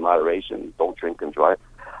 In moderation. Don't drink and drive.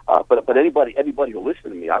 But anybody who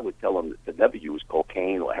listens to me, I would tell them to never use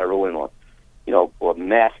cocaine or heroin or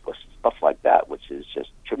meth or stuff like that, which is just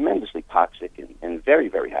tremendously toxic and very,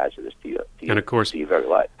 very hazardous to your very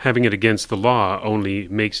life. Having it against the law only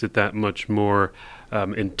makes it that much more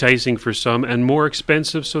enticing for some and more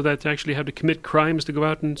expensive, so that they actually have to commit crimes to go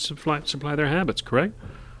out and supply their habits, correct?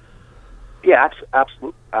 Yeah,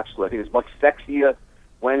 absolutely. I think it's much sexier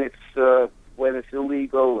when it's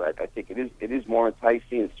illegal. I think it is more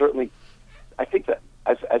enticing, and certainly, I think that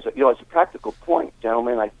as a practical point,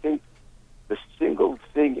 gentlemen, I think the single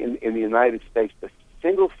thing in the United States, the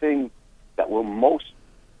single thing that will most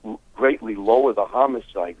greatly lower the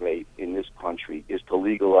homicide rate in this country is to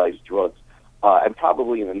legalize drugs, and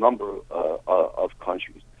probably in a number of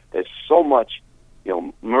countries. There's so much,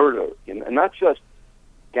 murder, and not just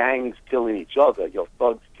gangs killing each other,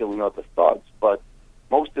 thugs killing other thugs, but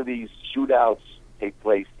most of these shootouts take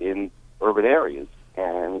place in urban areas,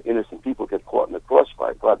 and innocent people get caught in the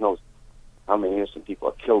crossfire. God knows how many innocent people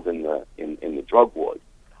are killed in the drug wars.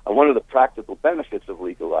 And one of the practical benefits of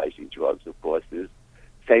legalizing drugs, of course, is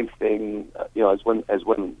same thing, as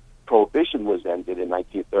when Prohibition was ended in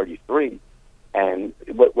 1933. And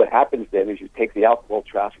what happens then is you take the alcohol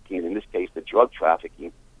trafficking, in this case the drug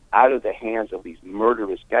trafficking, out of the hands of these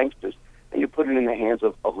murderous gangsters, and you put it in the hands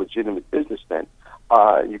of legitimate businessmen.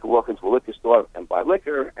 You can walk into a liquor store and buy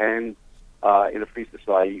liquor, and in a free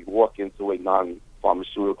society, you walk into a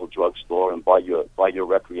non-pharmaceutical drug store and buy your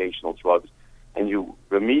recreational drugs, and you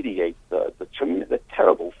remediate the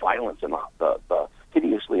terrible violence and the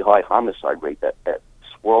hideously high homicide rate that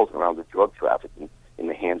swirls around the drug trafficking in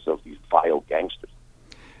the hands of these vile gangsters.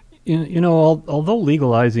 Although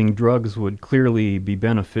legalizing drugs would clearly be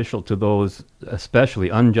beneficial to those especially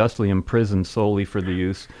unjustly imprisoned solely for the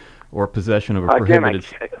use or possession of a prohibited...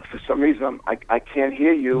 For some reason, I can't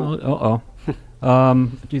hear you.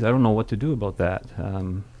 Geez, I don't know what to do about that.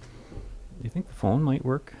 Do you think the phone might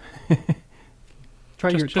work?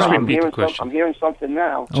 Just repeat the question. I'm hearing something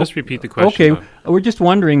now. Just repeat the question. Okay, we're just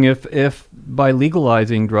wondering if by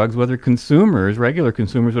legalizing drugs, whether regular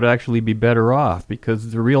consumers, would actually be better off,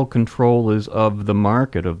 because the real control is of the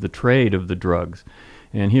market, of the trade of the drugs.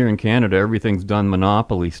 And here in Canada, everything's done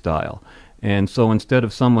monopoly style. And so instead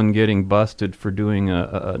of someone getting busted for doing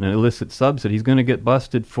an illicit subsidy, he's going to get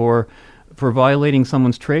busted for violating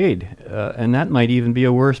someone's trade. And that might even be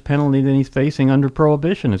a worse penalty than he's facing under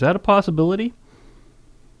Prohibition. Is that a possibility?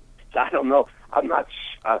 I don't know. I'm not.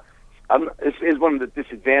 This is one of the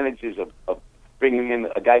disadvantages of bringing in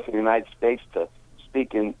a guy from the United States to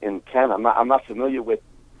speak in Canada. I'm not familiar with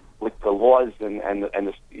the laws and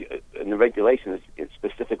the regulations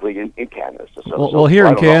specifically in Canada. Well, here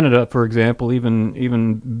in Canada, for example,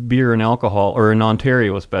 even beer and alcohol, or in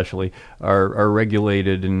Ontario especially, are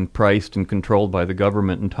regulated and priced and controlled by the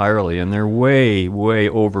government entirely, and they're way, way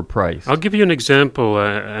overpriced. I'll give you an example,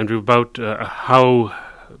 Andrew, about how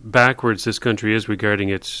backwards this country is regarding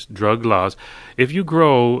its drug laws. If you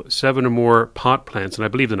grow 7 or more pot plants, and I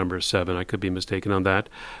believe the number is 7, I could be mistaken on that,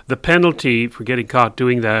 the penalty for getting caught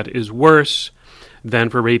doing that is worse than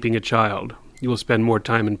for raping a child. You will spend more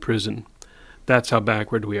time in prison. That's how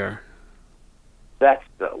backward we are.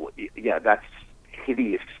 that's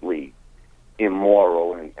hideously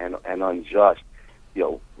immoral and unjust.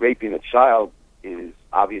 Raping a child is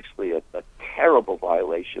obviously a terrible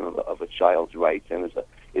violation of a child's rights and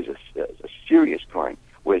is a serious crime.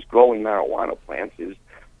 Whereas growing marijuana plants is,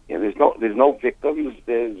 there's no victims,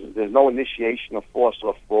 there's no initiation of force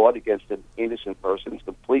or fraud against an innocent person. It's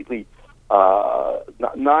completely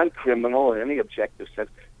non-criminal in any objective sense.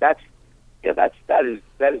 That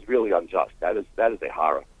is really unjust. That is a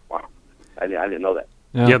horror. Wow, I didn't know that.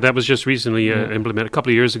 Yeah, that was just recently implemented. A couple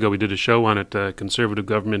of years ago, we did a show on it. Conservative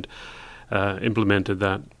government implemented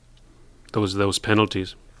those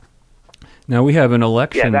penalties. Now we have an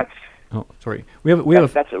election. Yeah,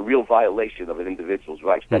 That's a real violation of an individual's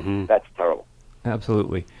rights. That's terrible.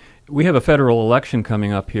 Absolutely. We have a federal election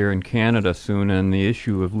coming up here in Canada soon, and the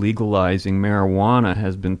issue of legalizing marijuana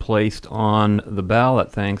has been placed on the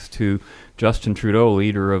ballot thanks to Justin Trudeau,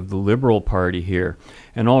 leader of the Liberal Party here.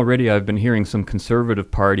 And already I've been hearing some Conservative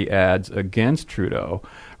Party ads against Trudeau,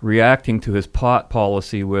 reacting to his pot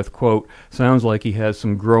policy with, quote, sounds like he has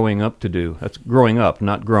some growing up to do. That's growing up,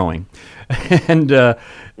 not growing. And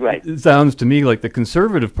right. It sounds to me like the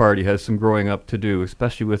Conservative Party has some growing up to do,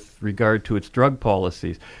 especially with regard to its drug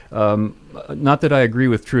policies. Not that I agree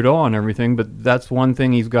with Trudeau on everything, but that's one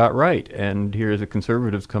thing he's got right. And here's the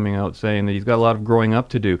Conservatives coming out saying that he's got a lot of growing up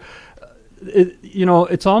to do.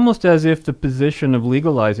 It's almost as if the position of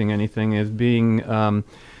legalizing anything is being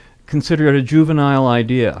considered a juvenile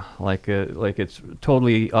idea, like it's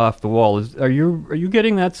totally off the wall. Are you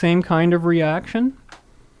getting that same kind of reaction?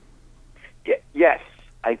 Yes,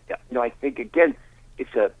 I think again,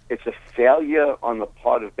 it's a failure on the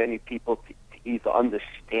part of many people to either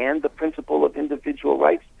understand the principle of individual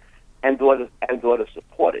rights and or to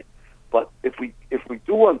support it. But if we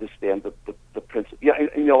do understand the principle,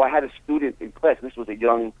 I had a student in class. This was a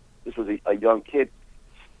young kid,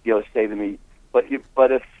 say to me, but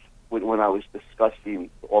if when I was discussing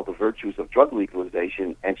all the virtues of drug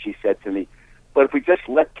legalization, and she said to me, but if we just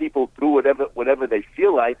let people do whatever they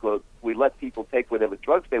feel like, or we let people take whatever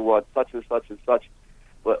drugs they want, such and such and such,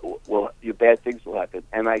 well, your bad things will happen.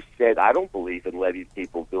 And I said, I don't believe in letting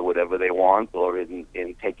people do whatever they want or in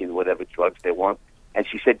taking whatever drugs they want. And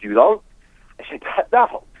she said, you don't? I said,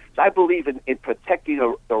 no. So I believe in protecting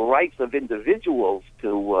the rights of individuals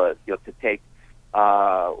to take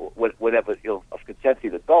whatever of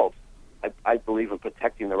consenting adults. I believe in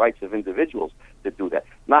protecting the rights of individuals to do that,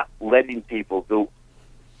 not letting people do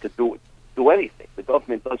anything. The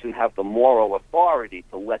government doesn't have the moral authority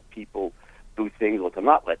to let people do things or to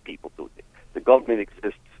not let people do things. The government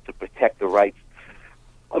exists to protect the rights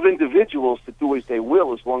of individuals to do as they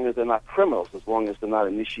will, as long as they're not criminals, as long as they're not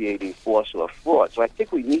initiating force or fraud. So I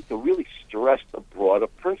think we need to really stress the broader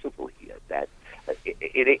principle here, that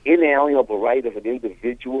an inalienable right of an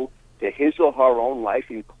individual to his or her own life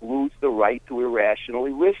includes the right to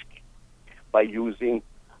irrationally risk by using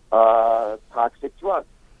toxic drugs.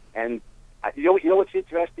 And you know what's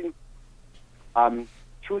interesting?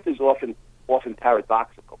 Truth is often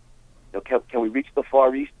paradoxical. Can we reach the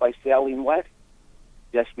Far East by sailing west?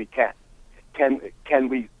 Yes, we can. Can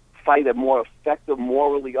we fight a more effective,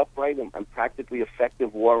 morally upright, and practically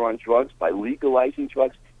effective war on drugs by legalizing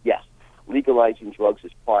drugs? Yes. Legalizing drugs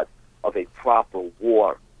is part of a proper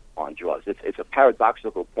war on drugs. It's a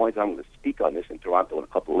paradoxical point. I'm going to speak on this in Toronto in a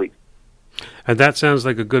couple of weeks. And that sounds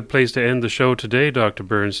like a good place to end the show today, Dr.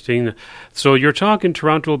 Bernstein. So your talk in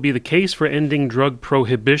Toronto will be the case for ending drug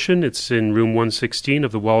prohibition. It's in room 116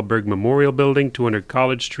 of the Wahlberg Memorial Building, 200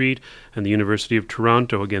 College Street, and the University of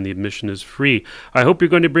Toronto. Again, the admission is free. I hope you're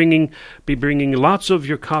going to be bringing lots of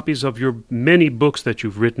your copies of your many books that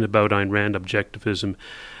you've written about Ayn Rand, objectivism,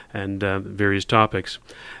 and various topics.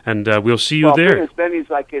 And we'll see you there. Bring as many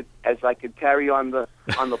as I could carry on the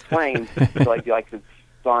plane, so I could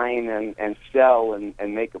sign and sell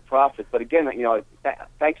and make a profit. But again,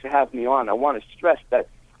 thanks for having me on. I want to stress that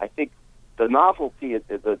I think the novelty,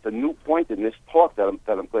 the new point in this talk that I'm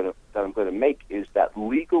going to make is that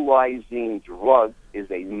legalizing drugs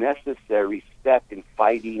is a necessary step in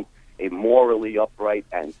fighting a morally upright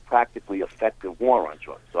and practically effective war on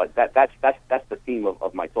drugs. So that's the theme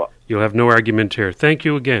of my talk. You'll have no argument here. Thank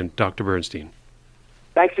you again, Dr. Bernstein.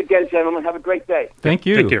 Thanks again, gentlemen. Have a great day. Thank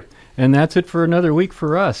you. Take care. And that's it for another week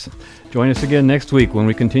for us. Join us again next week when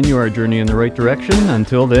we continue our journey in the right direction.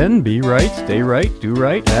 Until then, be right, stay right, do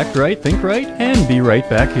right, act right, think right, and be right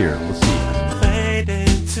back here. We'll see you. Fade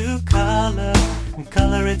into color, and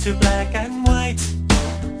color into black and white.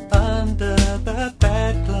 Under the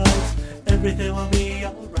bedclothes, everything will be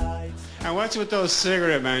alright. And what's with those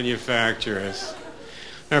cigarette manufacturers?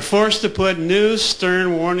 They're forced to put new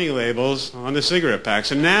stern warning labels on the cigarette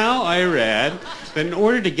packs. And now I read that in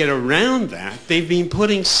order to get around that, they've been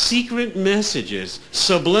putting secret messages,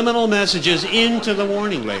 subliminal messages, into the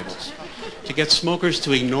warning labels to get smokers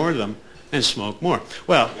to ignore them and smoke more.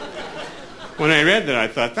 Well, when I read that, I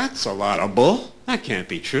thought, that's a lot of bull. That can't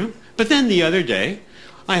be true. But then the other day,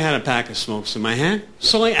 I had a pack of smokes in my hand,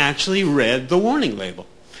 so I actually read the warning label.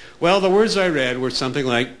 Well, the words I read were something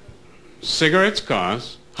like, cigarettes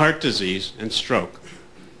cause heart disease and stroke.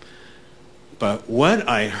 But what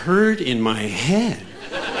I heard in my head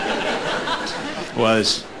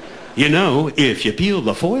was, you know, if you peel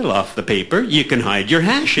the foil off the paper, you can hide your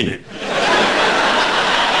hash in it.